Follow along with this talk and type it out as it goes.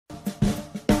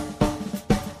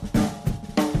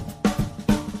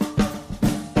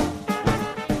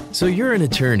So you're an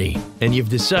attorney, and you've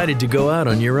decided to go out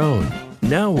on your own.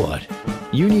 Now what?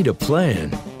 You need a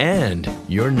plan, and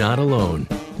you're not alone.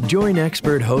 Join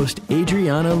expert host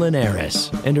Adriana Linares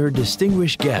and her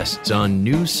distinguished guests on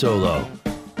New Solo.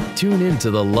 Tune in to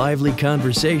the lively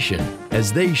conversation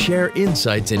as they share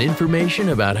insights and information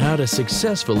about how to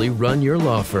successfully run your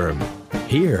law firm.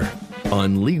 Here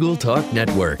on Legal Talk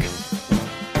Network.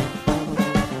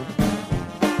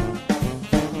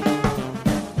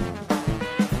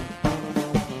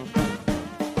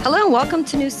 Hello and welcome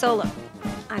to New Solo.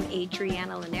 I'm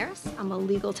Adriana Linares. I'm a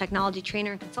legal technology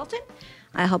trainer and consultant.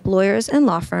 I help lawyers and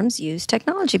law firms use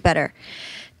technology better.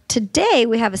 Today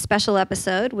we have a special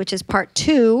episode, which is part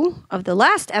 2 of the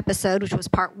last episode, which was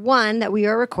part 1 that we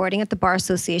are recording at the Bar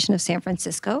Association of San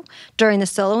Francisco during the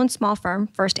Solo and Small Firm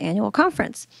First Annual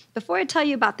Conference. Before I tell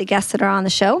you about the guests that are on the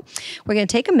show, we're going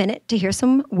to take a minute to hear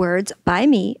some words by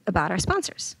me about our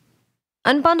sponsors.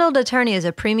 Unbundled Attorney is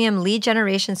a premium lead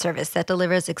generation service that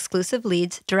delivers exclusive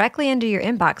leads directly into your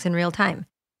inbox in real time.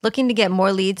 Looking to get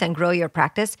more leads and grow your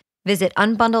practice? Visit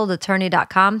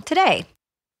unbundledattorney.com today.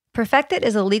 Perfectit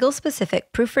is a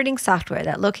legal-specific proofreading software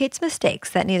that locates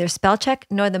mistakes that neither spellcheck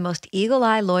nor the most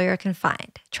eagle-eye lawyer can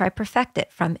find. Try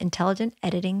Perfectit from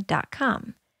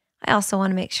intelligentediting.com. I also want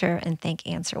to make sure and thank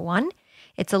Answer One.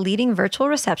 It's a leading virtual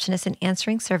receptionist and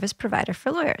answering service provider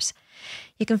for lawyers.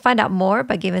 You can find out more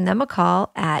by giving them a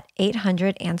call at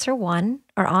 800-ANSWER1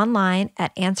 or online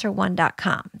at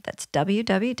answer1.com. That's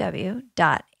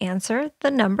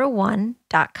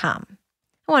www.answerthenumber1.com.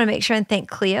 I want to make sure and thank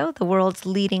Clio, the world's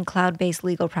leading cloud-based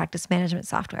legal practice management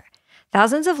software.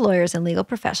 Thousands of lawyers and legal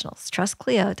professionals trust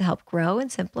Clio to help grow and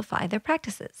simplify their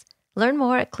practices. Learn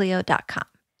more at Clio.com.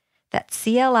 That's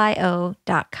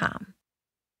CLIO.com.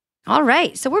 All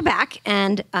right, so we're back,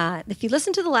 and if you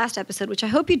listened to the last episode, which I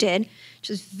hope you did, which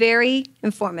was very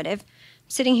informative, I'm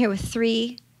sitting here with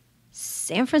 3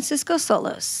 San Francisco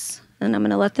solos, and I'm going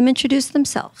to let them introduce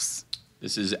themselves.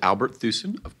 This is Albert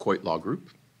Thuesen of Coit Law Group.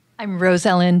 I'm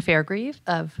Rosellen Fairgrieve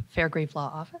of Fairgrieve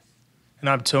Law Office. And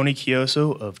I'm Tony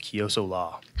Chiosso of Chiosso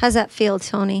Law. How's that feel,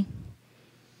 Tony?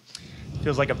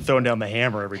 Feels like I'm throwing down the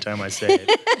hammer every time I say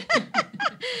it.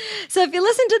 So if you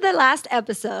listened to the last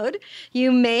episode,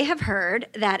 you may have heard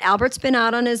that Albert's been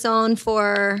out on his own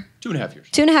for 2.5 years.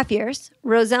 2.5 years.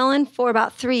 Rosellen for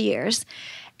about 3 years.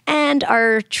 And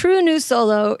our true new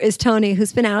solo is Tony,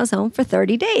 who's been out on his own for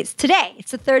 30 days. Today,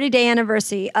 it's the 30-day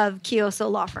anniversary of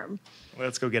Chiosso Law Firm.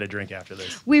 Let's go get a drink after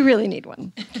this. We really need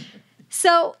one.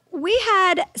 So we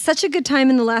had such a good time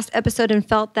in the last episode and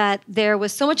felt that there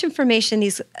was so much information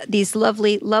these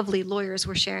lovely, lovely lawyers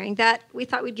were sharing that we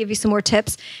thought we'd give you some more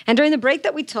tips. And during the break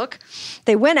that we took,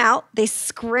 they went out, they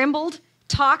scrambled,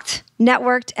 talked,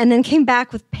 networked, and then came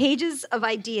back with pages of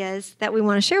ideas that we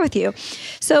want to share with you.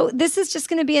 So this is just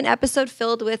going to be an episode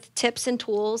filled with tips and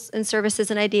tools and services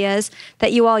and ideas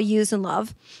that you all use and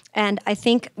love. And I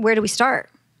think, where do we start?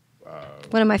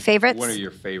 One of my favorites. One of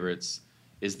your favorites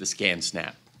is the Scan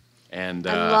Snap. And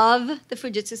I love the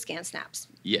Fujitsu Scan Snaps.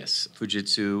 Yes,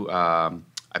 Fujitsu,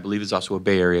 I believe, is also a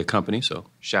Bay Area company, so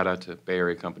shout out to Bay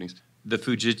Area companies. The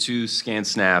Fujitsu Scan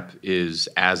Snap is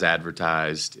as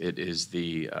advertised. It is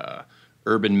the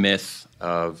urban myth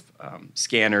of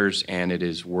scanners, and it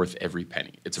is worth every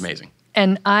penny. It's amazing.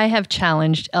 And I have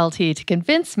challenged LT to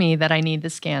convince me that I need the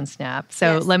Scan Snap.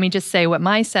 So Yes. Let me just say what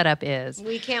my setup is.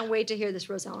 We can't wait to hear this,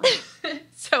 Rosellen.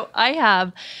 So I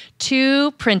have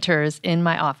 2 printers in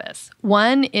my office.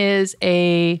 One is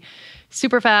a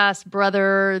super fast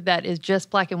Brother that is just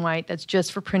black and white, that's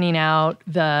just for printing out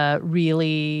the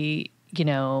really,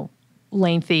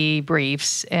 lengthy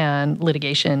briefs and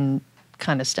litigation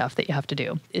kind of stuff that you have to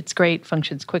do. It's great,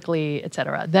 functions quickly, et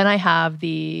cetera. Then I have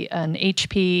an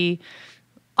HP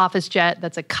Office Jet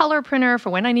that's a color printer for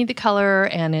when I need the color,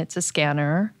 and it's a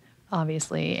scanner,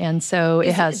 obviously. And so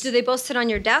it has... Do they both sit on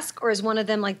your desk, or is one of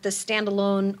them like the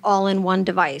standalone all-in-one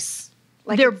device?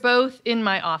 Like they're both in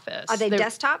my office. Are they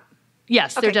desktop?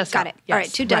 Yes, Okay, they're desktop. got it. Yes, All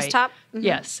right, 2 desktop. Right. Mm-hmm.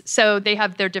 Yes. So they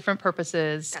have their different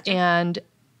purposes. Gotcha. And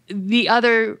the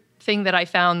other thing that I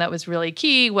found that was really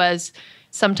key was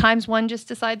sometimes one just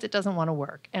decides it doesn't want to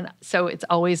work. And so it's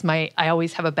always I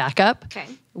always have a backup, Okay.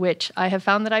 which I have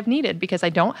found that I've needed because I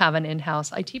don't have an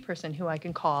in-house IT person who I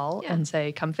can call and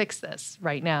say, come fix this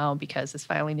right now because this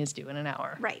filing is due in an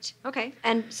hour. Right. Okay.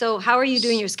 And so how are you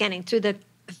doing your scanning?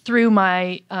 Through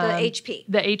my... the HP?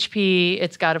 The HP,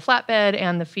 it's got a flatbed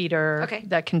and the feeder Okay.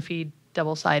 that can feed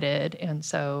double-sided. And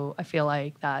so I feel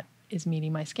like that is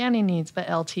meeting my scanning needs, but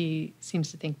LT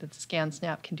seems to think that the Scan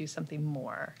Snap can do something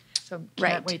more. So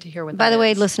can't wait to hear what that is. By the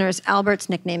way, listeners, Albert's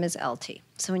nickname is LT.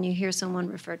 So when you hear someone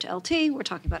refer to LT, we're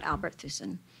talking about Albert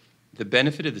Thuesen. The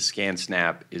benefit of the Scan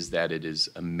Snap is that it is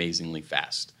amazingly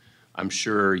fast. I'm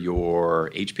sure your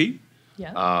HP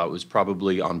was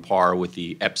probably on par with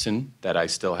the Epson that I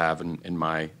still have in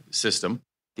my system.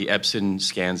 The Epson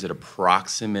scans at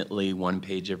approximately one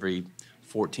page every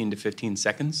 14 to 15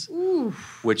 seconds,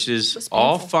 which is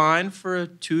all fine for a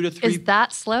 2 to 3. Is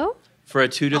that slow? For a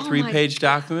 2 to 3 page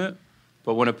document.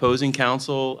 But when opposing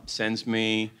counsel sends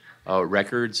me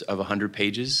records of 100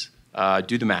 pages,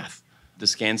 do the math. The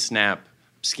Scan Snap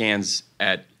scans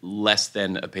at less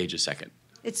than a page a second.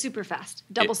 It's super fast,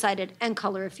 double-sided, and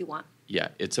color if you want. Yeah,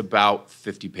 it's about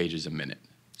 50 pages a minute.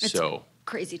 So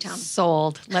crazy town.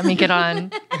 Sold. Let me get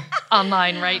on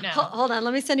online right now. Hold on,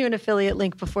 let me send you an affiliate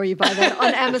link before you buy that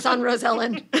on Amazon,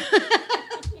 Rosellen.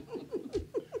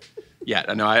 Yeah,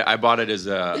 no, I bought it as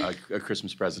a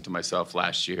Christmas present to myself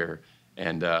last year,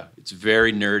 and it's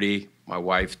very nerdy. My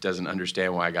wife doesn't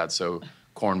understand why I got so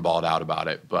cornballed out about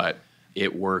it, but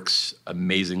it works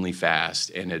amazingly fast,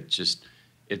 and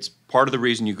it's part of the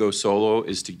reason you go solo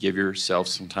is to give yourself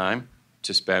some time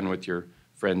to spend with your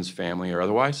friends, family, or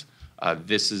otherwise.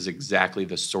 This is exactly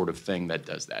the sort of thing that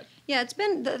does that. Yeah,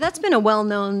 that's been a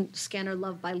well-known scanner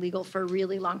loved by legal for a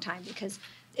really long time because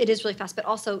it is really fast, but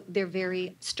also they're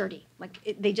very sturdy.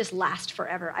 They just last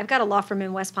forever. I've got a law firm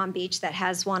in West Palm Beach that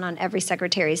has one on every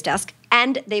secretary's desk,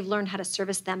 and they've learned how to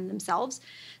service them themselves.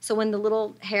 So when the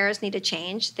little hairs need to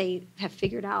change, they have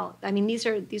figured out. I mean, these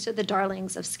are the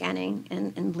darlings of scanning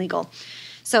in legal.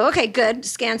 So, okay, good.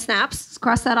 Scan Snaps.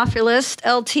 Cross that off your list.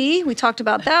 LT, we talked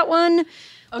about that one.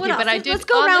 Okay, but Let's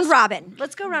go round robin.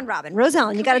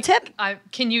 Rosellen, you got a tip?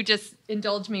 Can you just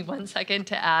indulge me 1 second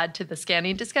to add to the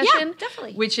scanning discussion? Yeah,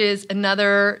 definitely. Which is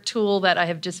another tool that I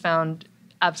have just found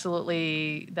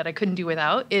absolutely that I couldn't do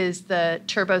without is the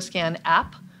TurboScan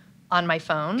app on my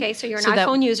phone. Okay, so you're an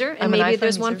iPhone user, and maybe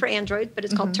there's one for Android, but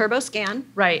it's called TurboScan.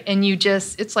 Right, and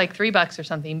it's like $3 or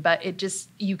something, but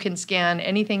you can scan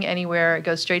anything, anywhere. It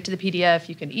goes straight to the PDF.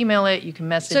 You can email it. You can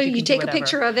message. So you take a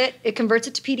picture of it. It converts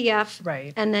it to PDF.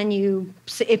 Right. And then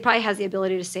it probably has the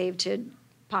ability to save to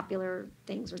popular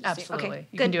things. Absolutely. Okay,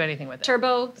 you can do anything with it.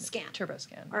 TurboScan.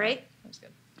 TurboScan. All right. That's good.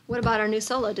 What about our new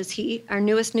solo? Our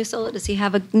newest new solo, does he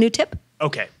have a new tip?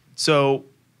 Okay, so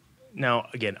now,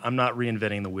 again, I'm not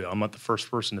reinventing the wheel. I'm not the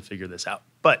first person to figure this out.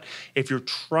 But if you're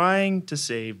trying to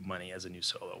save money as a new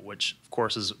solo, which, of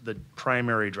course, is the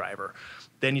primary driver,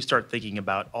 then you start thinking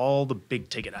about all the big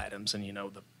ticket items. And,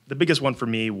 the biggest one for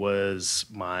me was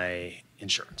my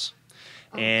insurance.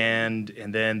 Okay. And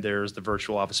then there's the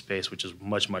virtual office space, which is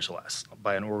much, much less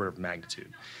by an order of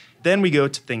magnitude. Then we go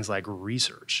to things like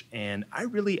research. And I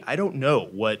don't know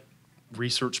what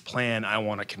research plan I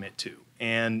want to commit to.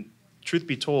 And truth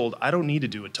be told, I don't need to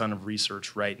do a ton of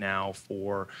research right now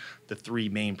for the 3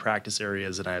 main practice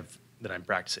areas that I'm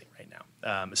practicing right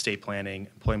now: estate planning,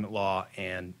 employment law,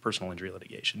 and personal injury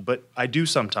litigation. But I do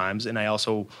sometimes, and I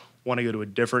also want to go to a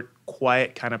different,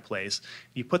 quiet kind of place.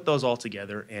 You put those all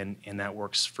together, and that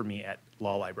works for me at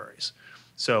law libraries.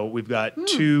 So we've got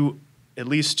at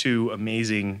least two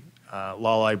amazing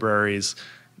law libraries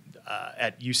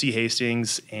at UC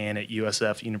Hastings and at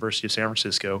USF, University of San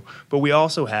Francisco. But we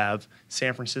also have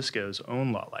San Francisco's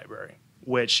own law library,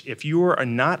 which if you are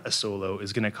not a solo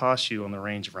is going to cost you on the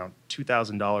range of around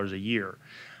 $2,000 a year.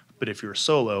 But if you're a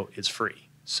solo, it's free.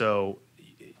 So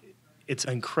it's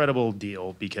an incredible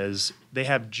deal because they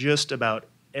have just about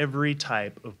every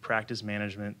type of practice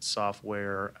management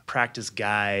software, practice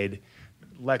guide,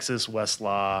 Lexis,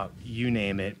 Westlaw, you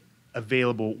name it,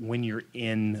 available when you're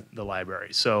in the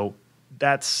library. So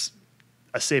that's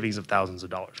a savings of thousands of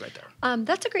dollars right there.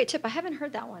 That's a great tip. I haven't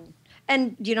heard that one.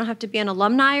 And you don't have to be an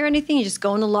alumni or anything. You just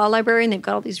go in the law library and they've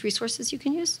got all these resources you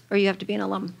can use? Or you have to be an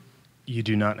alum? You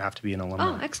do not have to be an alumni.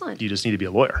 Oh, excellent. You just need to be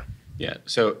a lawyer. Yeah,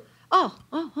 so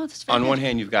that's very on good. one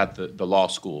hand, you've got the law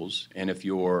schools, and if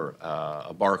you're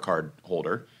a bar card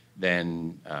holder,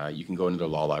 then you can go into the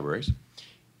law libraries.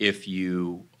 If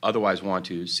you otherwise want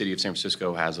to, City of San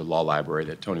Francisco has a law library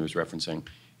that Tony was referencing,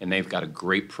 and they've got a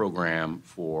great program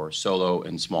for solo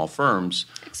and small firms,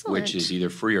 Excellent. which is either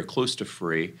free or close to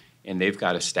free, and they've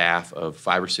got a staff of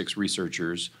 5 or 6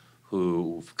 researchers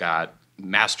who've got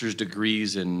master's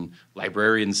degrees in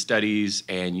librarian studies,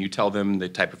 and you tell them the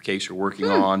type of case you're working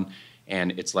on,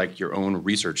 and it's like your own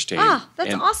research team.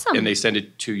 That's awesome. And they send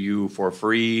it to you for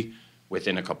free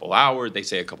within a couple hours. They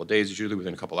say a couple days, usually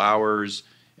within a couple hours.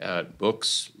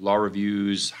 Books, law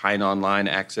reviews, high and online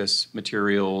access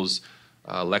materials,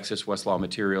 Lexis, Westlaw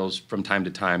materials from time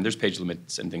to time. There's page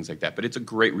limits and things like that, but it's a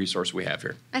great resource we have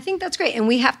here. I think that's great. And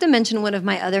we have to mention one of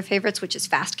my other favorites, which is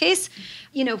FastCase.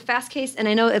 You know, FastCase, and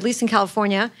I know at least in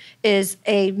California, is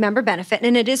a member benefit,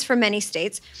 and it is for many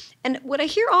states. And what I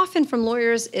hear often from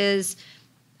lawyers is,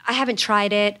 I haven't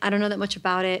tried it, I don't know that much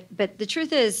about it, but the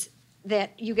truth is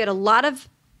that you get a lot of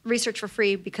research for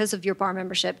free because of your bar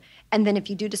membership, and then if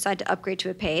you do decide to upgrade to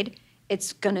a paid,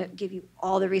 it's going to give you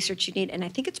all the research you need, and I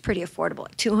think it's pretty affordable,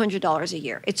 like $200 a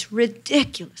year. It's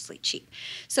ridiculously cheap.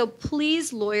 So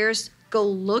please, lawyers, go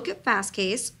look at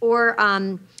Fastcase or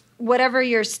whatever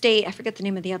your state, I forget the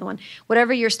name of the other one,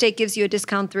 whatever your state gives you a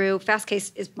discount through.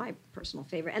 Fastcase is my personal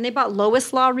favorite. And they bought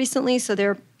Lois Law recently, so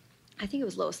I think it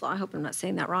was Lois Law. I hope I'm not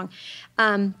saying that wrong.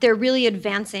 They're really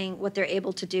advancing what they're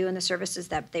able to do, and the services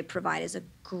that they provide is a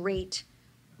great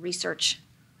research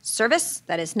service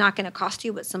that is not going to cost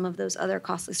you, but some of those other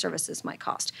costly services might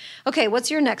cost. Okay,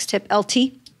 what's your next tip,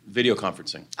 LT? Video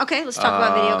conferencing. Okay, let's talk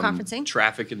about video conferencing.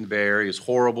 Traffic in the Bay Area is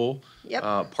horrible.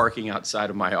 Yep. Parking outside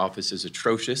of my office is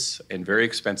atrocious and very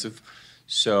expensive.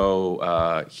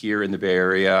 So here in the Bay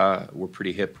Area, we're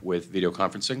pretty hip with video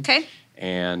conferencing. Okay.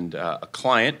 And a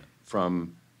client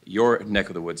from your neck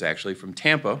of the woods, actually, from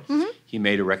Tampa, he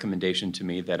made a recommendation to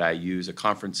me that I use a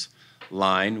conference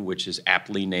line, which is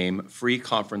aptly named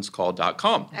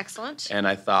freeconferencecall.com. Excellent. And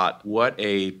I thought, what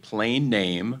a plain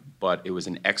name, but it was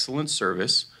an excellent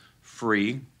service,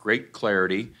 free, great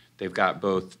clarity. They've got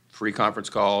both free conference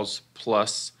calls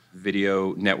plus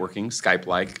video networking,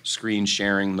 Skype-like, screen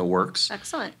sharing, the works.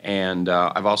 Excellent. And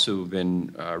I've also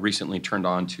been recently turned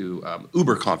on to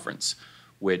Uber Conference,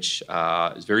 which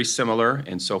is very similar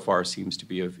and so far seems to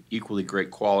be of equally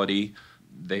great quality.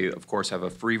 They, of course, have a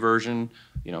free version,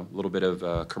 a little bit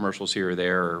of commercials here or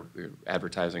there, or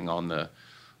advertising on the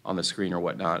screen or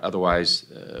whatnot. Otherwise,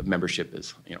 membership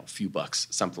is, a few bucks,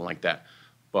 something like that.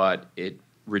 But it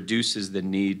reduces the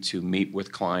need to meet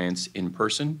with clients in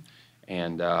person,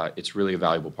 and it's really a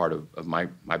valuable part of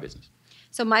my business.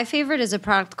 So my favorite is a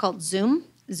product called Zoom,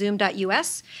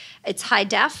 zoom.us. It's high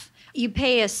def. You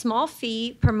pay a small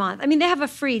fee per month. I mean, they have a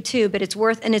free too, but it's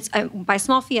worth, and it's by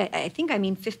small fee, I think I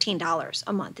mean $15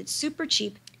 a month. It's super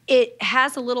cheap. It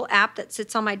has a little app that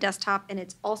sits on my desktop, and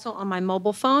it's also on my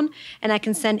mobile phone, and I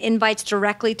can send invites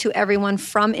directly to everyone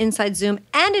from inside Zoom,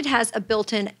 and it has a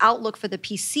built-in Outlook for the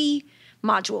PC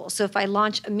module. So if I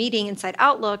launch a meeting inside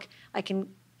Outlook, I can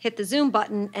hit the Zoom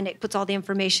button, and it puts all the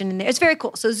information in there. It's very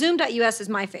cool. So zoom.us is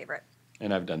my favorite.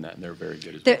 And I've done that, and they're very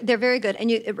good as well. They're very good, and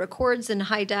it records in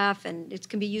high def, and it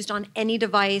can be used on any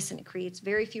device, and it creates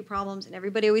very few problems, and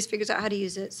everybody always figures out how to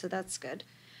use it, so that's good.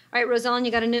 All right, Rosellen,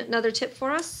 you got another tip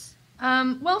for us?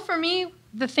 Well, for me,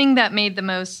 the thing that made the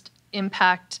most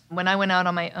impact when I went out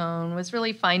on my own was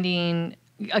really finding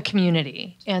a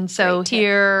community. And so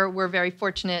here we're very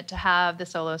fortunate to have the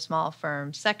solo small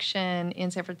firm section in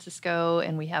San Francisco,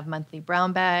 and we have monthly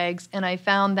brown bags. And I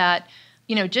found that,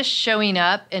 just showing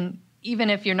up, and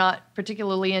even if you're not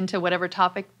particularly into whatever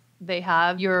topic they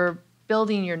have, you're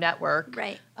building your network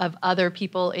of other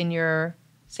people in your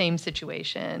same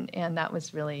situation, and that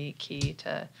was really key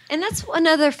to. And that's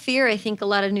another fear I think a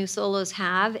lot of new solos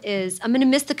have is I'm going to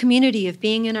miss the community of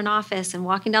being in an office and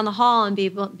walking down the hall and be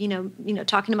able,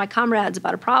 talking to my comrades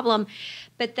about a problem.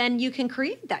 But then you can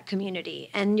create that community,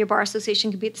 and your bar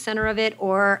association could be at the center of it,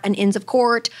 or an Inns of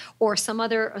Court, or some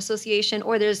other association,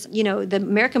 or there's, the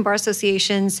American Bar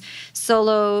Association's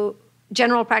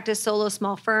general practice solo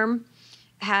small firm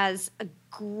has a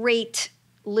great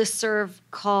listserv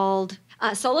called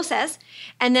Solo Says.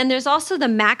 And then there's also the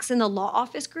Max in the Law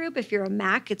Office group. If you're a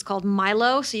Mac, it's called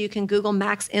Milo. So you can Google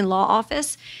Max in Law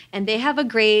Office. And they have a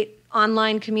great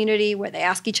online community where they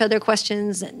ask each other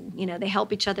questions and, they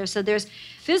help each other. So there's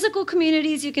physical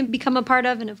communities you can become a part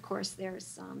of. And of course, there's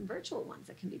some virtual ones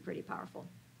that can be pretty powerful.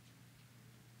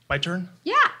 My turn?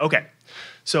 Yeah. Okay.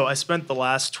 So I spent the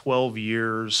last 12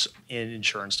 years in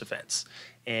insurance defense.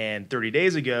 And 30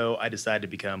 days ago, I decided to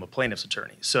become a plaintiff's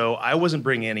attorney. So I wasn't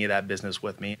bringing any of that business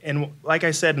with me. And like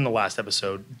I said in the last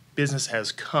episode, business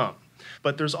has come.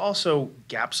 But there's also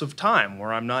gaps of time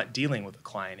where I'm not dealing with a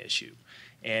client issue.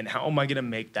 And how am I going to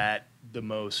make that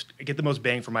get the most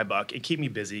bang for my buck and keep me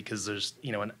busy? Because there's,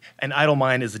 an idle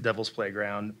mind is the devil's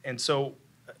playground. And so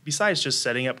besides just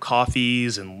setting up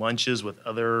coffees and lunches with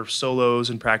other solos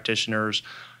and practitioners,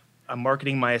 I'm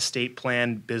marketing my estate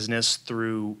plan business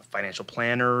through financial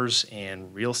planners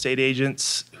and real estate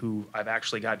agents who I've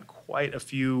actually gotten quite a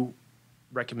few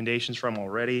recommendations from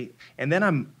already. And then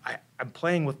I'm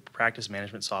playing with practice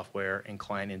management software and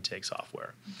client intake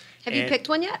software. Have you picked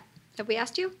one yet? Have we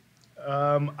asked you?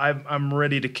 I'm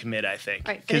ready to commit, I think.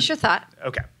 All right, finish your thought.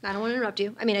 Okay. I don't want to interrupt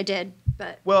you. I mean, I did,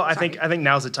 but well, I think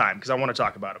now's the time because I want to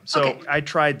talk about them. So Okay. I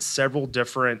tried several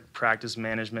different practice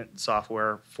management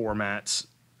software formats.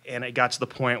 And it got to the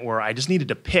point where I just needed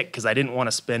to pick because I didn't want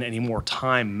to spend any more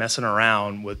time messing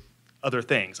around with other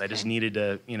things. I just needed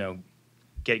to,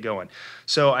 get going.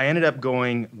 So I ended up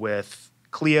going with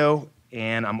Clio,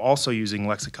 and I'm also using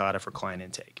Lexicata for client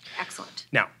intake. Excellent.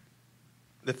 Now,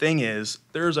 the thing is,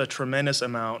 there's a tremendous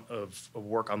amount of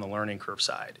work on the learning curve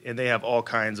side, and they have all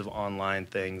kinds of online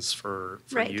things for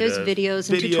right. you There's to... videos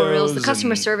and tutorials. The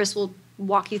customer service will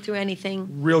walk you through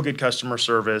anything. Real good customer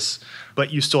service,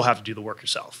 but you still have to do the work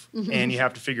yourself. And you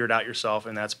have to figure it out yourself,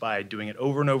 and that's by doing it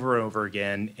over and over and over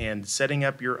again and setting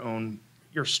up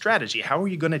your strategy. How are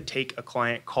you going to take a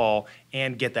client call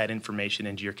and get that information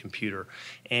into your computer?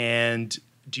 And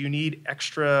do you need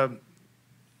extra...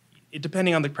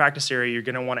 Depending on the practice area, you're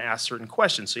going to want to ask certain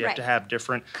questions. So you have to have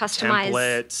different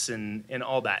templates and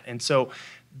all that. And so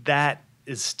that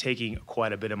is taking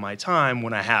quite a bit of my time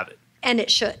when I have it. And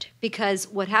it should, because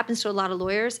what happens to a lot of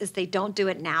lawyers is they don't do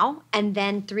it now, and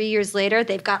then 3 years later,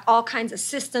 they've got all kinds of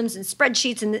systems and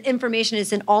spreadsheets, and the information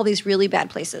is in all these really bad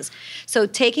places. So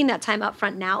taking that time up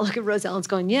front now, look at Rose Ellen's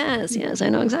going, yes, I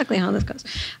know exactly how this goes,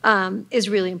 is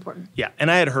really important. Yeah,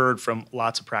 and I had heard from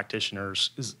lots of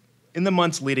practitioners, in the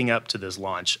months leading up to this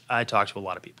launch, I talked to a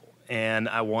lot of people, and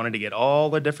I wanted to get all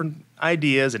the different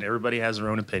ideas, and everybody has their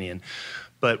own opinion.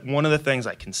 But one of the things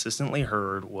I consistently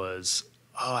heard was,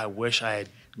 I wish I had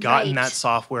gotten that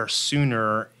software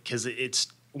sooner, because it's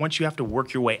once you have to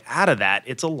work your way out of that,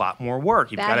 it's a lot more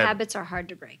work. Bad habits are hard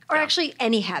to break, or actually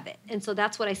any habit. And so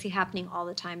that's what I see happening all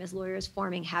the time is lawyers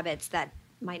forming habits that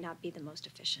might not be the most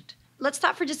efficient. Let's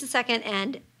stop for just a second,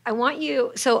 and I want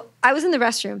you, so I was in the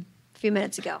restroom a few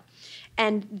minutes ago,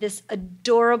 and this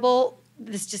adorable,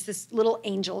 this little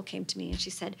angel came to me, and she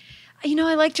said,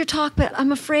 I liked your talk, but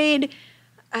I'm afraid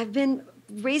I've been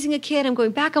raising a kid. I'm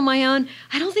going back on my own.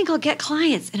 I don't think I'll get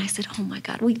clients. And I said, oh my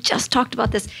God, we just talked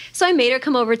about this. So I made her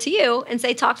come over to you and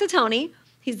say, talk to Tony.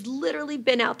 He's literally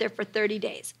been out there for 30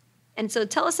 days. And so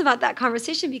tell us about that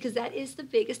conversation, because that is the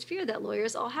biggest fear that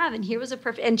lawyers all have. And here was a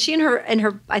perfect, and she and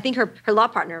her I think her law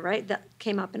partner, right, that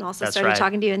came up and also started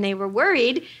talking to you, and they were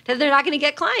worried that they're not going to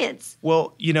get clients.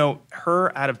 Well,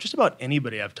 her, out of just about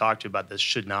anybody I've talked to about this,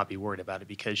 should not be worried about it,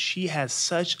 because she has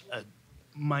such a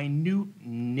minute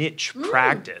niche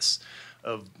practice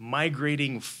of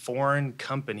migrating foreign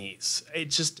companies.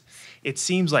 It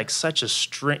seems like such a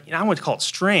strange, I wouldn't call it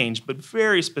strange, but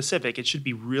very specific. It should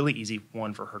be really easy,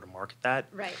 one, for her to market that.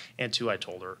 Right. And two, I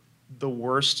told her the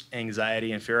worst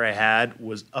anxiety and fear I had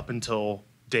was up until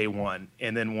day one.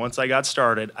 And then once I got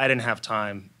started, I didn't have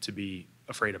time to be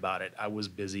afraid about it. I was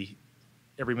busy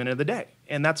every minute of the day.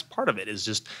 And that's part of it, is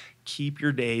just keep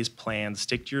your days planned,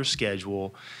 stick to your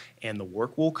schedule, and the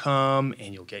work will come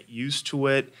and you'll get used to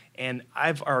it. And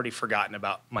I've already forgotten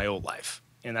about my old life.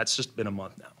 And that's just been a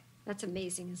month now. That's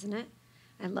amazing, isn't it?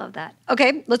 I love that.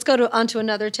 Okay, let's go on to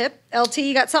another tip. LT,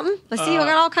 you got something? Let's see, you got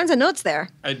all kinds of notes there.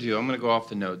 I do. I'm going to go off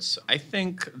the notes. I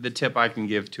think the tip I can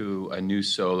give to a new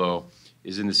solo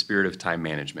is in the spirit of time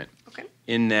management. Okay.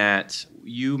 In that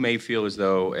you may feel as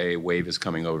though a wave is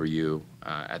coming over you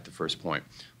at the first point.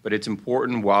 But it's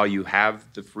important while you have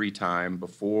the free time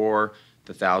before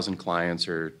the 1,000 clients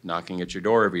are knocking at your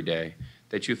door every day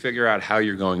that you figure out how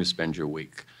you're going to spend your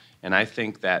week. And I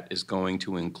think that is going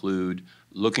to include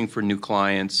looking for new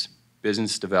clients,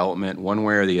 business development, one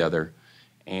way or the other.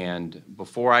 And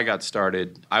before I got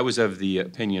started, I was of the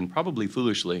opinion, probably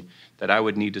foolishly, that I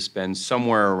would need to spend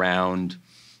somewhere around,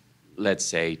 let's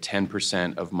say,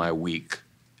 10% of my week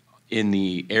in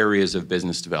the areas of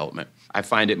business development. I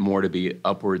find it more to be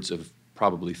upwards of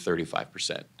probably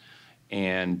 35%.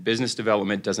 And business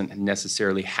development doesn't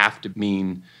necessarily have to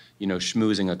mean,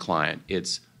 schmoozing a client.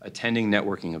 It's attending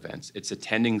networking events. It's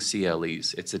attending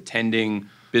CLEs. It's attending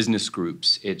business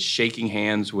groups. It's shaking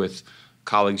hands with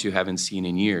colleagues you haven't seen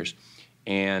in years.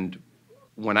 And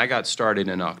when I got started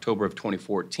in October of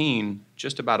 2014,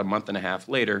 just about a month and a half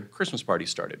later, Christmas party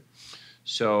started.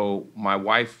 So my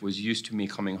wife was used to me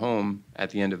coming home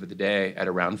at the end of the day at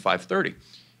around 5:30.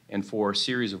 And for a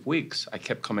series of weeks, I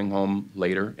kept coming home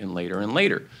later and later and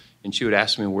later. And she would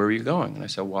ask me, where are you going? And I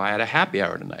said, well, I had a happy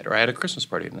hour tonight, or I had a Christmas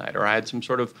party tonight, or I had some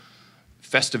sort of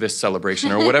Festivus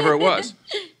celebration, or whatever it was.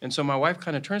 And so my wife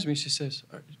kind of turns to me, she says,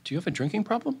 do you have a drinking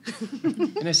problem?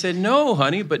 And I said, no,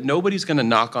 honey, but nobody's going to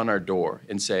knock on our door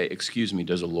and say, excuse me,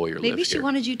 does a lawyer live here? Maybe she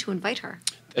wanted you to invite her.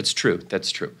 That's true. That's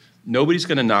true. Nobody's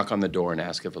going to knock on the door and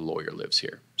ask if a lawyer lives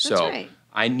here. That's right.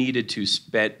 I needed to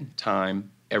spend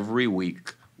time every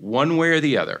week, one way or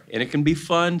the other. And it can be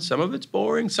fun. Some of it's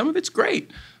boring. Some of it's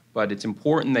great. But it's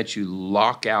important that you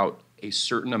lock out a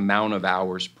certain amount of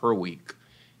hours per week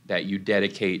that you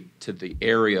dedicate to the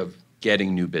area of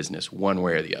getting new business, one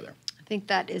way or the other. I think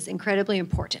that is incredibly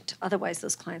important. Otherwise,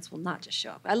 those clients will not just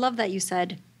show up. I love that you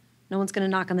said no one's going to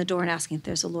knock on the door and asking if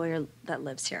there's a lawyer that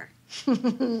lives here.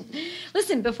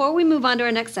 Listen, before we move on to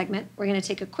our next segment, we're going to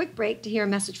take a quick break to hear a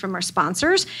message from our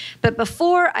sponsors. But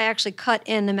before I actually cut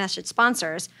in the message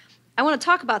sponsors, I want to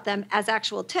talk about them as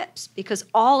actual tips, because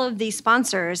all of these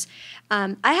sponsors,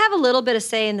 I have a little bit of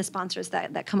say in the sponsors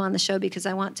that come on the show because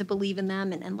I want to believe in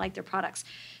them and like their products.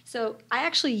 So I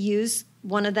actually use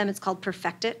one of them. It's called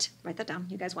Perfectit. Write that down.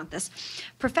 You guys want this.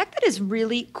 Perfectit is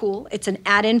really cool. It's an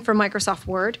add-in for Microsoft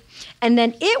Word. And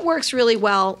then it works really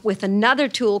well with another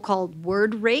tool called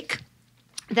WordRake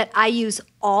that I use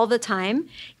all the time.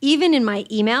 Even in my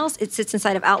emails, it sits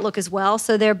inside of Outlook as well.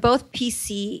 So they're both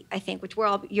PC, I think, which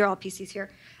you're all PCs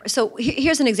here. So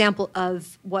here's an example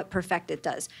of what Perfectit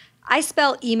does. I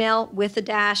spell email with a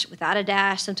dash, without a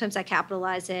dash. Sometimes I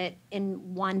capitalize it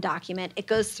in one document. It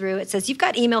goes through. It says, you've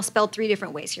got email spelled 3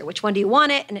 different ways here. Which one do you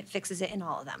want it? And it fixes it in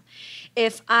all of them.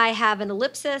 If I have an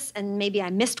ellipsis and maybe I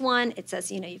missed one, it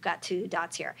says, you've got 2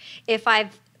 dots here. If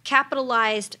I've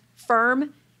capitalized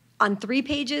firm on 3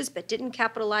 pages but didn't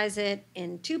capitalize it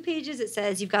in 2 pages, it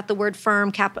says you've got the word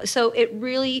firm capital. So it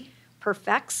really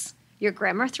perfects your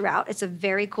grammar throughout. It's a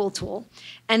very cool tool.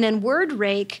 And then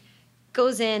WordRake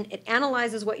goes in, it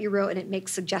analyzes what you wrote, and it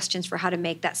makes suggestions for how to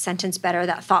make that sentence better,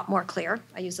 that thought more clear.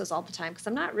 I use those all the time because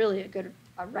I'm not really a good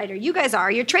writer. You guys are.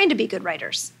 You're trained to be good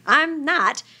writers. I'm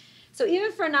not. So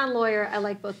even for a non-lawyer, I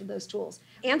like both of those tools.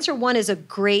 Answer One is a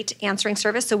great answering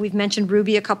service. So we've mentioned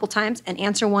Ruby a couple times, and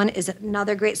Answer One is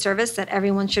another great service that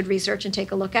everyone should research and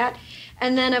take a look at.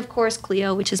 And then, of course,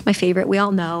 Clio, which is my favorite. We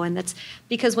all know, and that's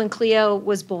because when Clio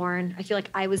was born, I feel like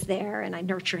I was there, and I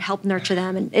helped nurture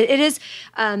them. And it is...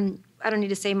 I don't need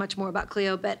to say much more about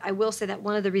Clio, but I will say that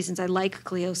one of the reasons I like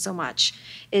Clio so much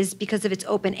is because of its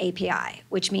open API,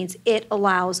 which means it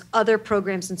allows other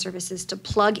programs and services to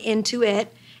plug into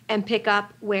it and pick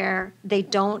up where they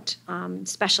don't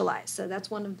specialize. So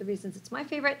that's one of the reasons it's my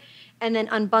favorite. And then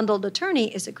Unbundled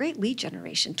Attorney is a great lead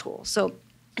generation tool. So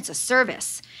it's a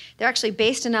service. They're actually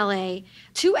based in LA.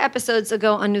 2 episodes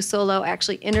ago on New Solo, I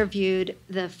actually interviewed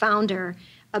the founder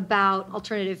about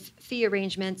alternative fee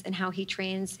arrangements and how he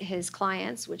trains his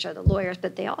clients, which are the lawyers,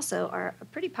 but they also are a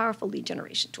pretty powerful lead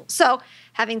generation tool. So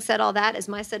having said all that, as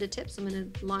my set of tips, I'm going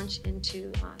to launch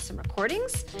into some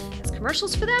recordings as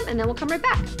commercials for them, and then we'll come right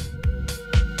back.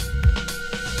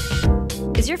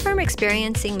 Is your firm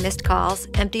experiencing missed calls,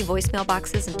 empty voicemail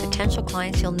boxes, and potential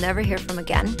clients you'll never hear from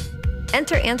again?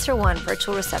 Enter Answer One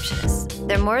Virtual Receptionists.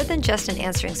 They're more than just an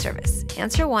answering service.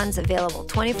 Answer One's available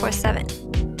 24/7.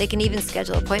 They can even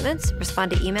schedule appointments,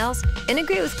 respond to emails,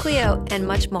 integrate with Clio, and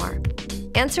much more.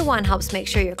 Answer One helps make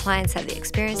sure your clients have the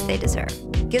experience they deserve.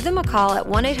 Give them a call at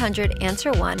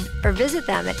 1-800-ANSWER1 or visit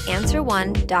them at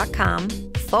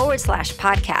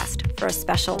answer1.com/podcast for a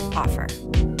special offer.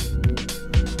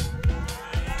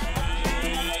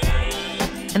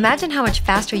 Imagine how much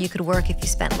faster you could work if you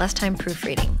spent less time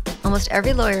proofreading. Almost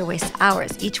every lawyer wastes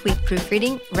hours each week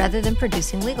proofreading rather than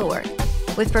producing legal work.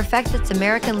 With Perfectit's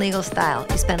American legal style,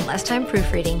 you spend less time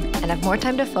proofreading and have more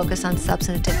time to focus on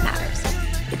substantive matters.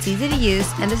 It's easy to use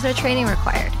and there's no training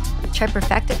required. Try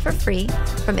Perfectit for free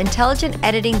from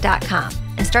intelligentediting.com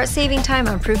and start saving time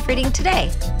on proofreading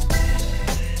today.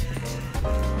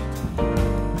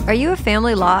 Are you a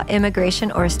family law,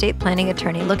 immigration, or estate planning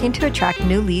attorney looking to attract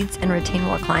new leads and retain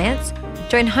more clients?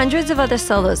 Join hundreds of other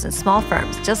solos and small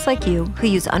firms just like you who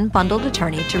use Unbundled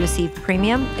Attorney to receive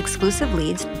premium, exclusive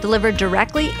leads delivered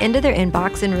directly into their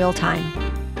inbox in real time.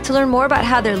 To learn more about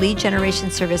how their lead generation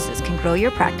services can grow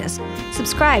your practice,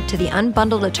 subscribe to the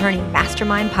Unbundled Attorney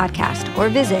Mastermind podcast or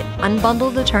visit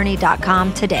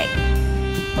unbundledattorney.com today.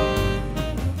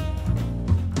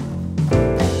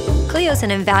 Clio is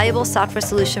an invaluable software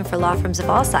solution for law firms of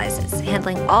all sizes,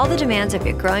 handling all the demands of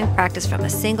your growing practice from a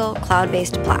single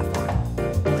cloud-based platform.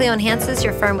 Clio enhances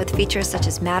your firm with features such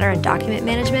as matter and document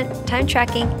management, time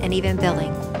tracking, and even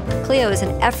billing. Clio is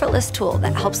an effortless tool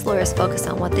that helps lawyers focus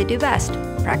on what they do best,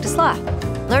 practice law.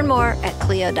 Learn more at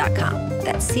Clio.com.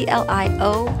 That's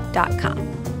CLIO.com.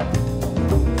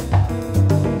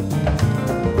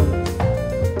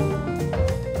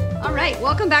 All right,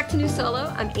 welcome back to New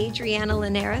Solo. I'm Adriana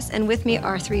Linares, and with me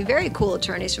are 3 very cool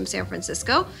attorneys from San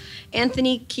Francisco.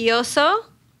 Anthony Chiosso.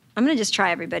 I'm going to just try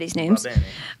everybody's names.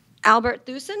 Albert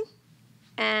Thuesen,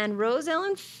 and Rose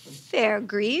Ellen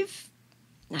Fairgrieve.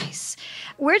 Nice.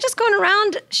 We're just going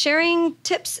around sharing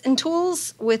tips and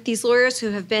tools with these lawyers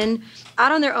who have been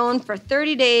out on their own for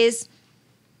 30 days,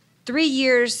 3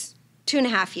 years,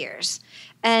 2.5 years.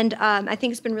 And I think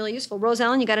it's been really useful. Rose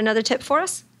Ellen, you got another tip for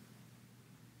us?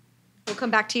 We'll come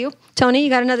back to you. Tony,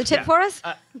 you got another tip for us?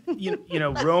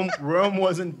 Rome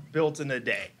wasn't built in a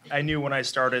day. I knew when I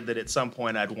started that at some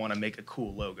point I'd want to make a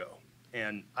cool logo.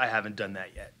 And I haven't done that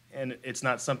yet. And it's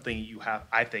not something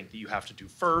I think that you have to do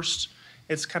first.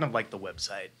 It's kind of like the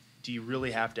website. Do you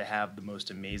really have to have the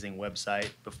most amazing website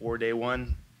before day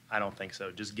one? I don't think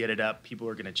so. Just get it up. People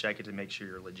are going to check it to make sure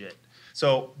you're legit.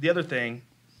 So the other thing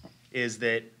is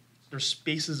that there's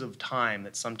spaces of time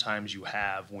that sometimes you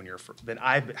have that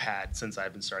I've had since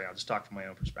I've been starting. I'll just talk from my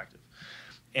own perspective.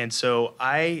 And so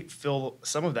I fill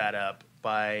some of that up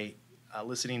by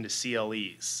listening to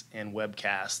CLEs and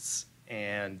webcasts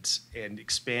and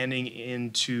expanding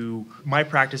into my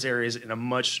practice areas in a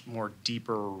much more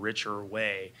deeper, richer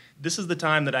way. This is the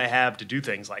time that I have to do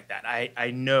things like that.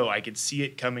 I know I could see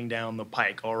it coming down the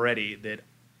pike already that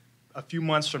a few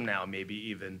months from now, maybe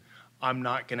even, I'm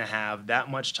not going to have that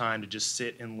much time to just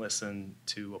sit and listen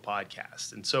to a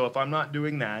podcast. And so if I'm not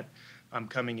doing that, I'm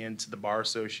coming into the Bar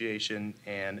Association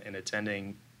and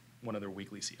attending one of their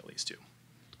weekly CLEs too.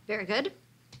 Very good.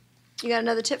 You got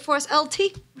another tip for us,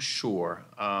 LT? Sure.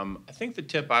 I think the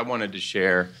tip I wanted to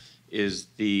share is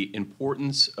the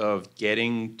importance of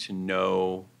getting to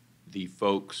know the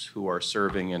folks who are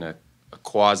serving in a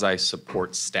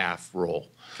quasi-support staff role.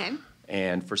 Okay.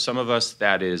 And for some of us,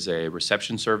 that is a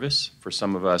reception service. For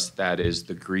some of us, that is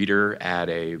the greeter at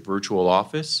a virtual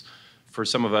office. For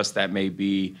some of us, that may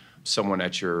be someone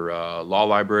at your law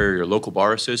library or your local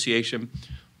bar association.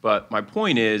 But my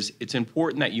point is, it's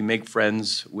important that you make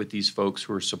friends with these folks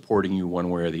who are supporting you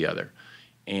one way or the other.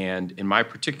 And in my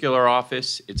particular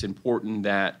office, it's important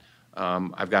that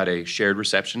I've got a shared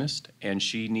receptionist, and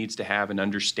she needs to have an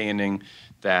understanding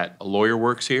that a lawyer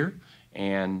works here,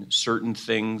 and certain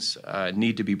things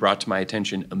need to be brought to my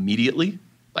attention immediately,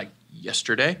 like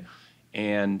yesterday.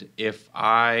 And if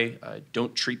I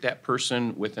don't treat that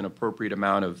person with an appropriate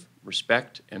amount of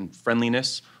respect and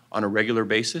friendliness on a regular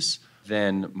basis,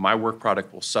 then my work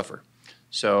product will suffer.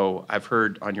 So I've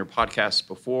heard on your podcasts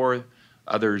before,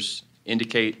 others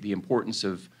indicate the importance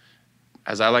of,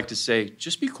 as I like to say,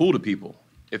 just be cool to people.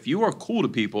 If you are cool to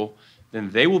people,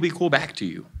 then they will be cool back to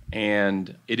you.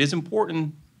 And it is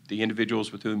important, the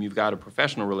individuals with whom you've got a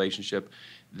professional relationship,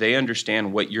 they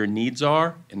understand what your needs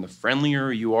are, and the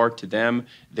friendlier you are to them,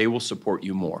 they will support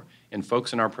you more. And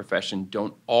folks in our profession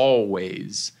don't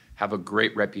always have a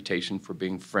great reputation for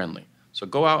being friendly. So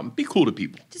go out and be cool to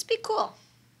people. Just be cool.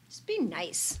 Just be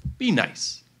nice. Be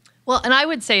nice. Well, and I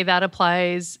would say that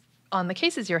applies on the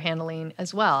cases you're handling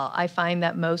as well. I find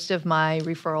that most of my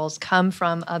referrals come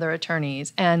from other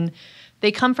attorneys, and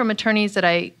they come from attorneys that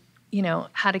I,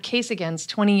 had a case against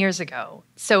 20 years ago.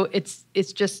 So it's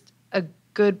just a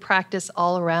good practice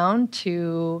all around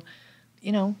to,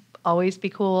 always be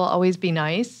cool, always be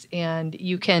nice, and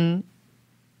you can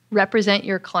represent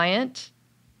your client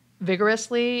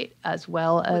vigorously as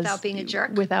well as without being a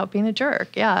jerk. Without being a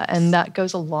jerk, yeah, and that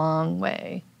goes a long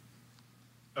way.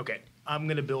 Okay, I'm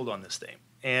going to build on this thing.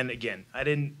 And again, I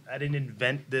didn't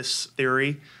invent this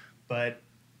theory, but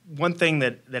one thing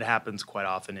that happens quite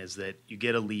often is that you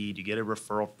get a lead, you get a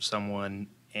referral from someone,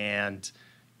 and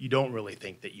you don't really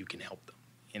think that you can help them.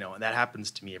 And that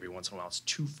happens to me every once in a while. It's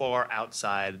too far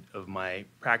outside of my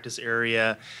practice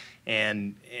area.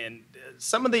 And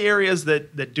some of the areas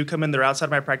that do come in, they're outside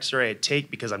of my practice area, I take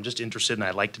because I'm just interested and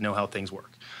I like to know how things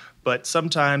work. But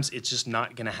sometimes it's just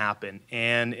not going to happen.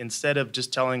 And instead of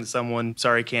just telling someone,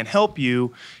 sorry, can't help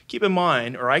you, keep in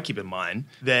mind, or I keep in mind,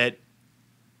 that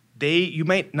you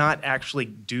might not actually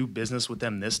do business with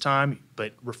them this time,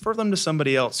 but refer them to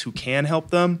somebody else who can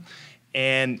help them.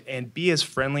 And be as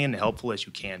friendly and helpful as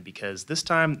you can, because this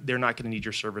time they're not going to need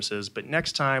your services, but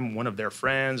next time one of their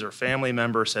friends or family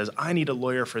member says, I need a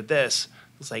lawyer for this,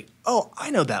 it's like, oh, I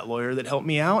know that lawyer that helped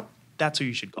me out. That's who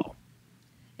you should call.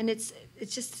 And it's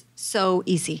just so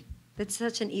easy. That's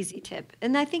such an easy tip.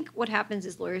 And I think what happens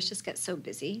is lawyers just get so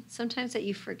busy sometimes that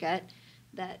you forget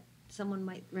that someone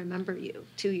might remember you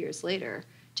 2 years later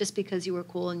just because you were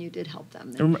cool and you did help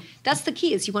them. And that's the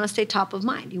key, is you want to stay top of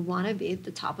mind. You want to be at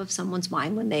the top of someone's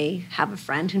mind when they have a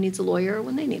friend who needs a lawyer or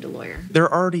when they need a lawyer.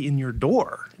 They're already in your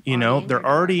door, They're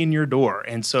already in your door.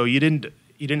 And so you didn't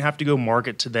have to go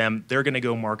market to them. They're going to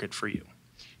go market for you.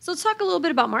 So let's talk a little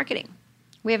bit about marketing.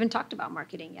 We haven't talked about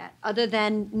marketing yet. Other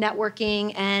than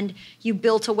networking and you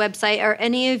built a website, are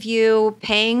any of you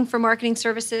paying for marketing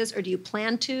services, or do you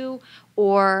plan to?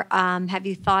 Or have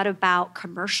you thought about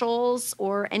commercials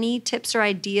or any tips or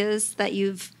ideas that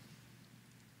you've...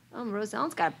 Oh,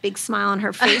 Roselle's got a big smile on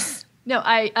her face. No,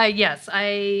 yes.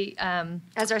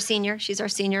 As our senior, she's our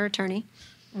senior attorney.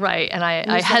 Right, and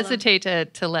I hesitate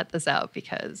to let this out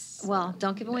because... Well,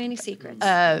 don't give away any secrets.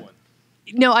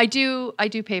 No, I do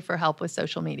pay for help with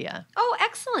social media. Oh,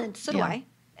 excellent. So do I.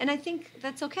 And I think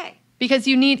that's okay. Because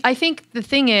I think the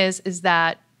thing is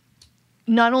that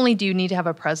not only do you need to have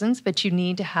a presence, but you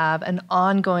need to have an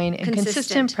ongoing and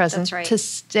consistent presence to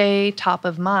stay top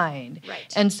of mind.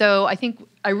 Right. And so I think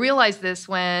I realized this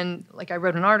when, I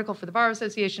wrote an article for the Bar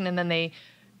Association, and then they,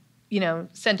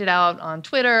 sent it out on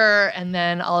Twitter, and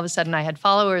then all of a sudden I had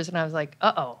followers, and I was like,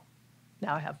 uh-oh,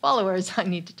 now I have followers. I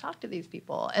need to talk to these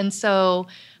people. And so,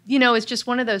 it's just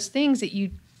one of those things that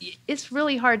it's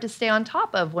really hard to stay on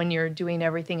top of when you're doing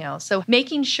everything else. So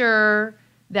making sure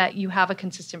that you have a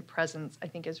consistent presence, I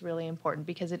think, is really important,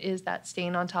 because it is that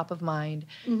staying on top of mind,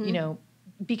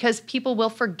 because people will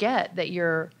forget that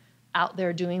you're out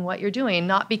there doing what you're doing,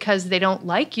 not because they don't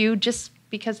like you, just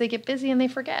because they get busy and they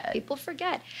forget. People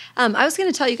forget. I was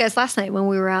going to tell you guys last night when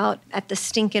we were out at the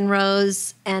Stinkin'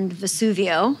 Rose and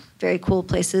Vesuvio, very cool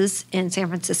places in San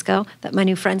Francisco that my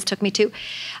new friends took me to.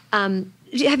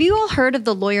 Have you all heard of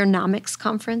the Lawyer-nomics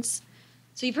Conference?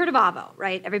 So you've heard of AVO,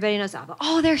 right? Everybody knows AVO.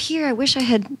 Oh, they're here. I wish I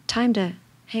had time to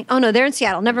hang. Oh, no, they're in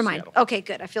Seattle. Never mind. Seattle. Okay,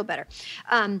 good. I feel better.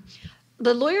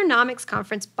 The Lawyer-nomics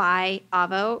Conference by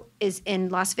AVO is in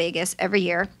Las Vegas every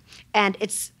year, and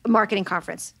it's a marketing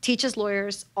conference. Teaches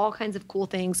lawyers all kinds of cool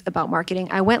things about marketing.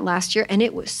 I went last year, and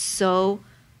it was so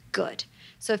good.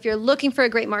 So if you're looking for a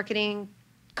great marketing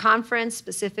conference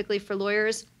specifically for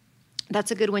lawyers,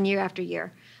 that's a good one year after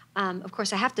year. Of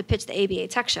course, I have to pitch the ABA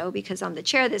Tech Show because I'm the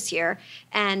chair this year,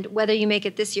 and whether you make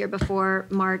it this year before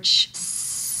March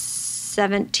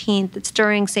 17th, it's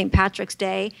during St. Patrick's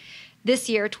Day, this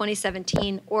year,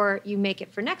 2017, or you make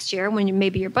it for next year when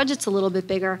maybe your budget's a little bit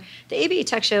bigger. The ABA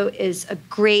Tech Show is a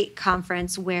great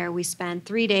conference where we spend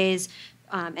 3 days,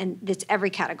 and it's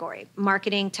every category.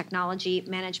 Marketing, technology,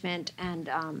 management, and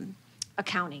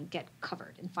accounting get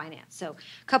covered in finance. So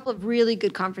a couple of really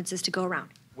good conferences to go around.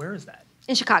 Where is that?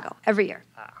 In Chicago, every year.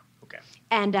 Okay.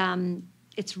 And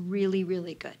it's really,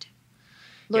 really good.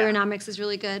 Lawyer-nomics is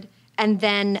really good. And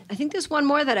then I think there's one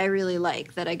more that I really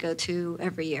like that I go to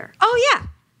every year. Oh, yeah.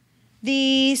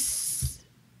 The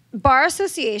Bar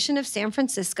Association of San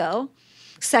Francisco,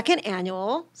 second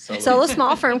annual Solo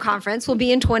Small Firm Conference will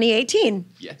be in 2018.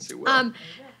 Yes, it will.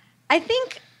 I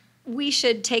think we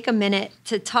should take a minute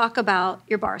to talk about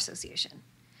your bar association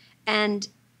and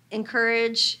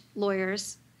encourage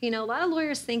lawyers. A lot of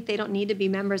lawyers think they don't need to be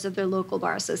members of their local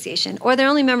bar association, or they're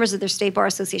only members of their state bar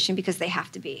association because they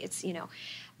have to be.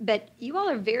 But you all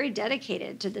are very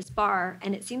dedicated to this bar,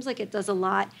 and it seems like it does a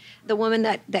lot. The woman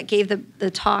that gave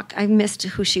the talk, I missed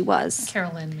who she was.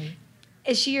 Carolyn Lee.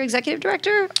 Is she your executive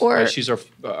director? Or She's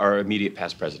our immediate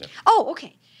past president. Oh,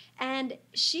 okay. And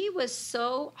she was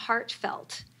so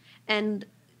heartfelt, and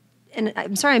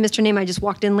I'm sorry I missed her name, I just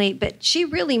walked in late, but she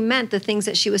really meant the things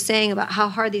that she was saying about how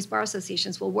hard these bar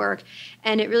associations will work.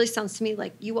 And it really sounds to me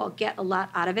like you all get a lot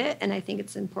out of it, and I think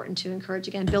it's important to encourage,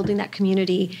 again, building that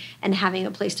community and having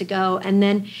a place to go. And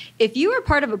then if you are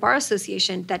part of a bar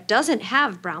association that doesn't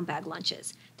have brown bag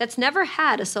lunches, that's never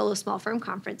had a solo small firm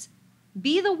conference,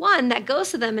 be the one that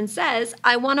goes to them and says,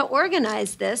 I want to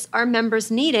organize this, our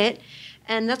members need it,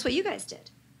 and that's what you guys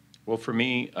did. Well, for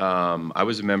me, I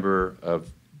was a member of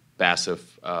BASF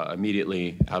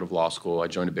immediately out of law school. I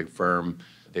joined a big firm.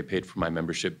 They paid for my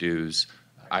membership dues.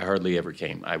 I hardly ever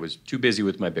came. I was too busy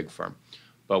with my big firm.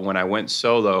 But when I went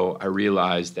solo, I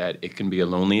realized that it can be a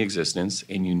lonely existence,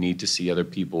 and you need to see other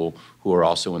people who are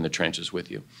also in the trenches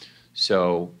with you.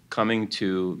 So coming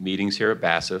to meetings here at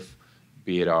BASF,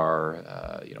 be it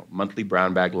our monthly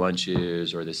brown bag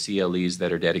lunches or the CLEs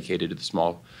that are dedicated to the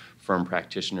small firm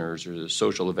practitioners or the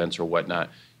social events or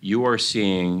whatnot, you are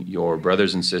seeing your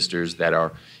brothers and sisters that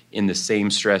are in the same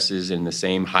stresses and the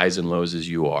same highs and lows as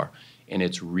you are. And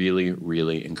it's really,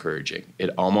 really encouraging.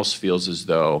 It almost feels as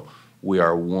though we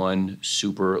are one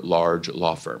super large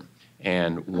law firm.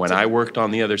 And when I worked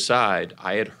on the other side,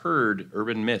 I had heard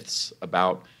urban myths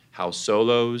about how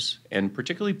solos and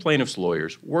particularly plaintiffs'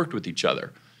 lawyers worked with each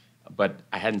other. But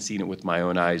I hadn't seen it with my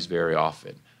own eyes very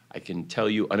often. I can tell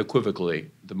you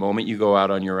unequivocally, the moment you go out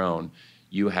on your own,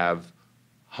 you have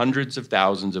hundreds of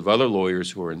thousands of other lawyers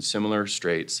who are in similar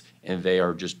straits, and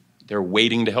they're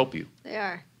waiting to help you. They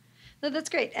are. No, that's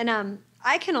great. And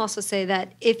I can also say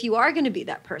that if you are going to be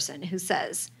that person who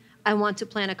says, I want to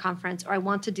plan a conference or I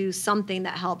want to do something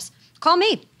that helps, call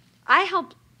me. I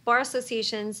help bar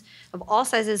associations of all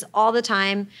sizes all the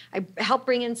time. I help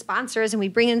bring in sponsors, and we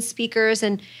bring in speakers,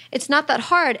 and it's not that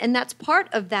hard. And that's part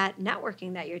of that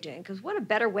networking that you're doing, because what a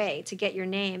better way to get your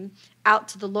name out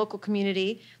to the local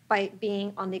community by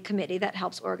being on the committee that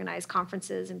helps organize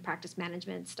conferences and practice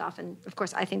management stuff. And of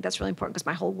course, I think that's really important because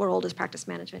my whole world is practice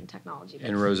management and technology.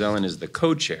 And Rosellen is the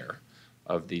co-chair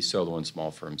of the Solo and Small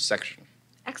Firms section.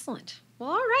 Excellent. Well,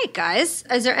 all right, guys.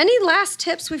 Is there any last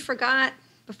tips we forgot?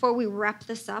 before we wrap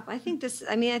this up, I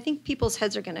think people's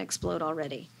heads are going to explode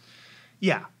already.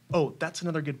 Yeah. Oh, that's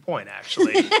another good point,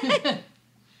 actually.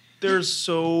 There's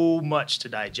so much to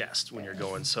digest when you're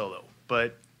going solo,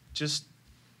 but just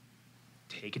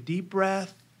take a deep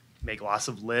breath, make lots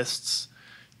of lists,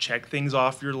 check things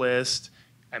off your list.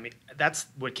 I mean, that's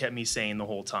what kept me sane the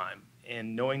whole time.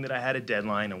 And knowing that I had a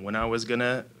deadline and when I was going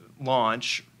to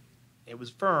launch, it was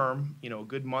firm, a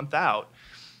good month out,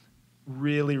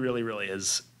 really, really, really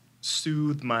has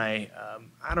soothed my,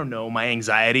 my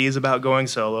anxieties about going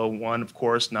solo. One, of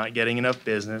course, not getting enough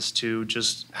business. Two,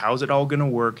 just how's it all going to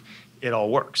work? It all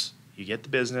works. You get the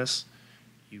business.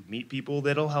 You meet people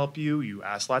that'll help you. You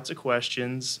ask lots of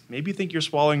questions. Maybe you think you're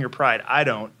swallowing your pride. I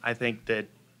don't. I think that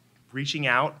reaching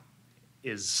out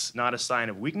is not a sign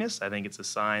of weakness. I think it's a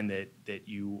sign that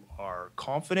you are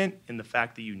confident in the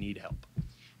fact that you need help. I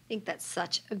think that's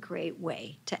such a great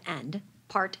way to end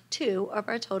part 2 of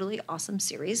our Totally Awesome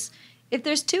series. If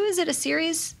there's 2, is it a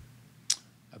series?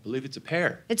 I believe it's a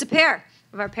pair. It's a pair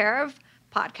of our pair of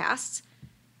podcasts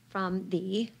from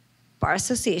the Bar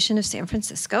Association of San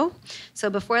Francisco. So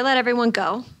before I let everyone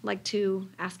go, I'd like to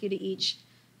ask you to each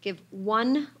give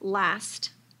one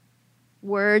last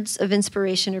words of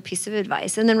inspiration or piece of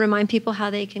advice, and then remind people how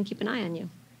they can keep an eye on you.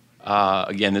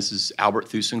 Again, this is Albert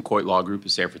Thuesen, Coit Law Group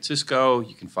of San Francisco.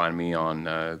 You can find me on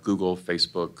Google,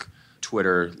 Facebook,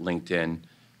 Twitter, LinkedIn.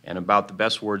 And about the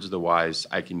best words of the wise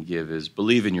I can give is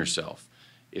believe in yourself.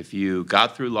 If you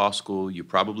got through law school, you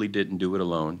probably didn't do it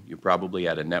alone. You probably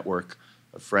had a network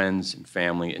of friends and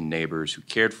family and neighbors who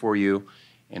cared for you.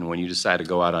 And when you decide to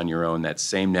go out on your own, that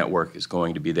same network is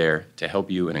going to be there to help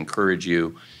you and encourage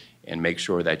you and make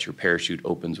sure that your parachute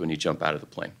opens when you jump out of the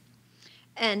plane.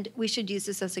 And we should use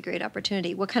this as a great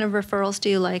opportunity. What kind of referrals do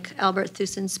you like? Albert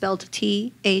Thuesen, spelled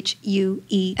Thuesen.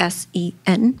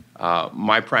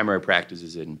 My primary practice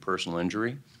is in personal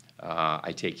injury.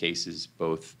 I take cases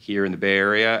both here in the Bay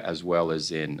Area as well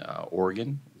as in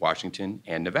Oregon, Washington,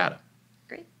 and Nevada.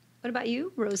 Great. What about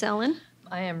you, Rose Ellen?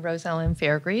 I am Rose Ellen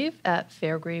Fairgrieve at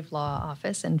Fairgrieve Law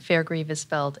Office, and Fairgrieve is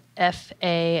spelled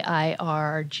Fairgrieve.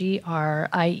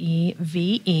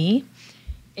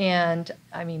 And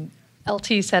I mean,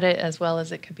 LT said it as well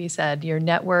as it could be said. Your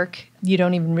network, you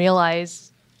don't even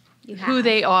realize who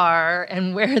they are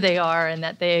and where they are and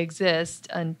that they exist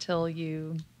until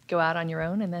you go out on your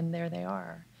own, and then there they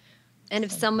are. And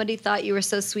if somebody thought you were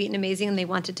so sweet and amazing and they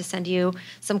wanted to send you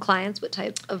some clients, what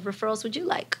type of referrals would you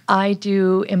like? I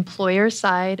do employer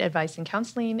side advice and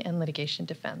counseling and litigation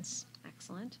defense.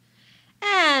 Excellent.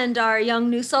 And our young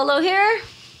new solo here.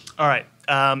 All right.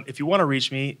 If you want to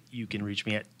reach me, you can reach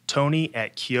me at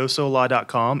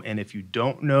tony@chiossolaw.com. And if you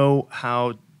don't know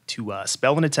how to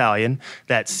spell in Italian,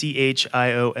 that's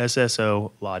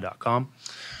CHIOSSO law.com.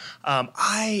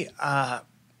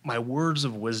 My words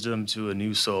of wisdom to a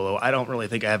new solo, I don't really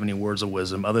think I have any words of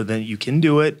wisdom other than you can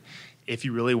do it if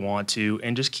you really want to,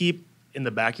 and just keep in the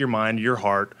back of your mind, your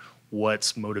heart,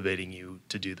 what's motivating you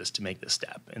to do this, to make this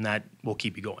step, and that will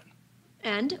keep you going.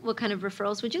 And what kind of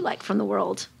referrals would you like from the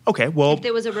world? Okay, well, if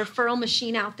there was a referral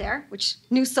machine out there, which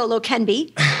new solo can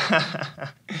be.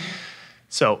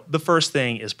 So the first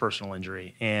thing is personal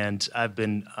injury, and I've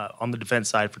been on the defense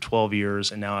side for 12 years,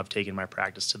 and now I've taken my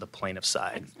practice to the plaintiff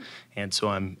side. And so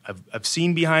I've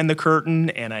seen behind the curtain,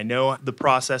 and I know the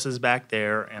processes back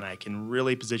there, and I can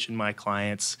really position my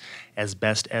clients as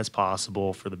best as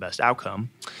possible for the best outcome.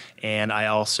 And I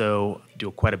also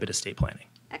do quite a bit of estate planning.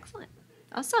 Excellent.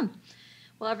 Awesome.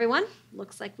 Well, everyone,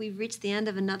 looks like we've reached the end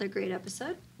of another great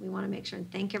episode. We want to make sure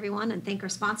and thank everyone and thank our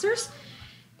sponsors.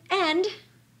 And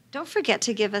don't forget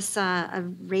to give us a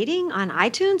rating on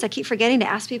iTunes. I keep forgetting to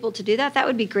ask people to do that. That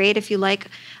would be great. If you like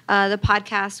the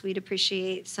podcast, we'd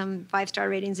appreciate some 5-star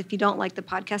ratings. If you don't like the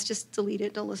podcast, just delete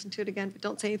it. Don't listen to it again, but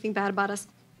don't say anything bad about us.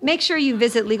 Make sure you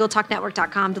visit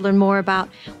LegalTalkNetwork.com to learn more about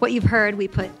what you've heard. We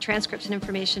put transcripts and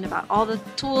information about all the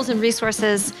tools and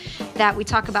resources that we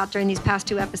talk about during these past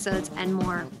 2 episodes and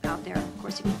more out there. Of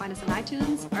course, you can find us on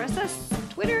iTunes, RSS,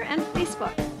 Twitter, and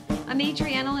Facebook. I'm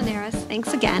Adriana Linares.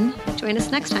 Thanks again. Join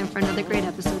us next time for another great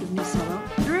episode of New Solo.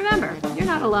 And remember, you're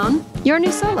not alone. You're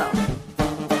New Solo.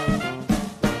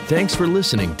 Thanks for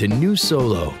listening to New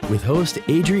Solo with host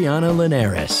Adriana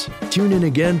Linares. Tune in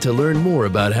again to learn more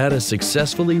about how to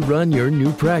successfully run your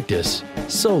new practice.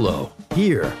 Solo,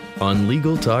 here on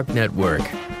Legal Talk Network.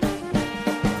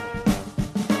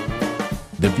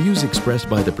 The views expressed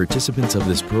by the participants of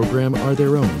this program are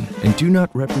their own and do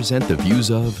not represent the views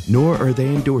of, nor are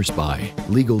they endorsed by,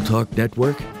 Legal Talk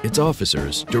Network, its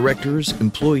officers, directors,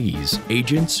 employees,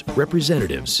 agents,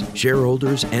 representatives,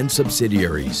 shareholders, and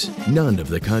subsidiaries. None of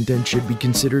the content should be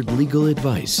considered legal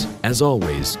advice. As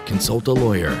always, consult a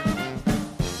lawyer.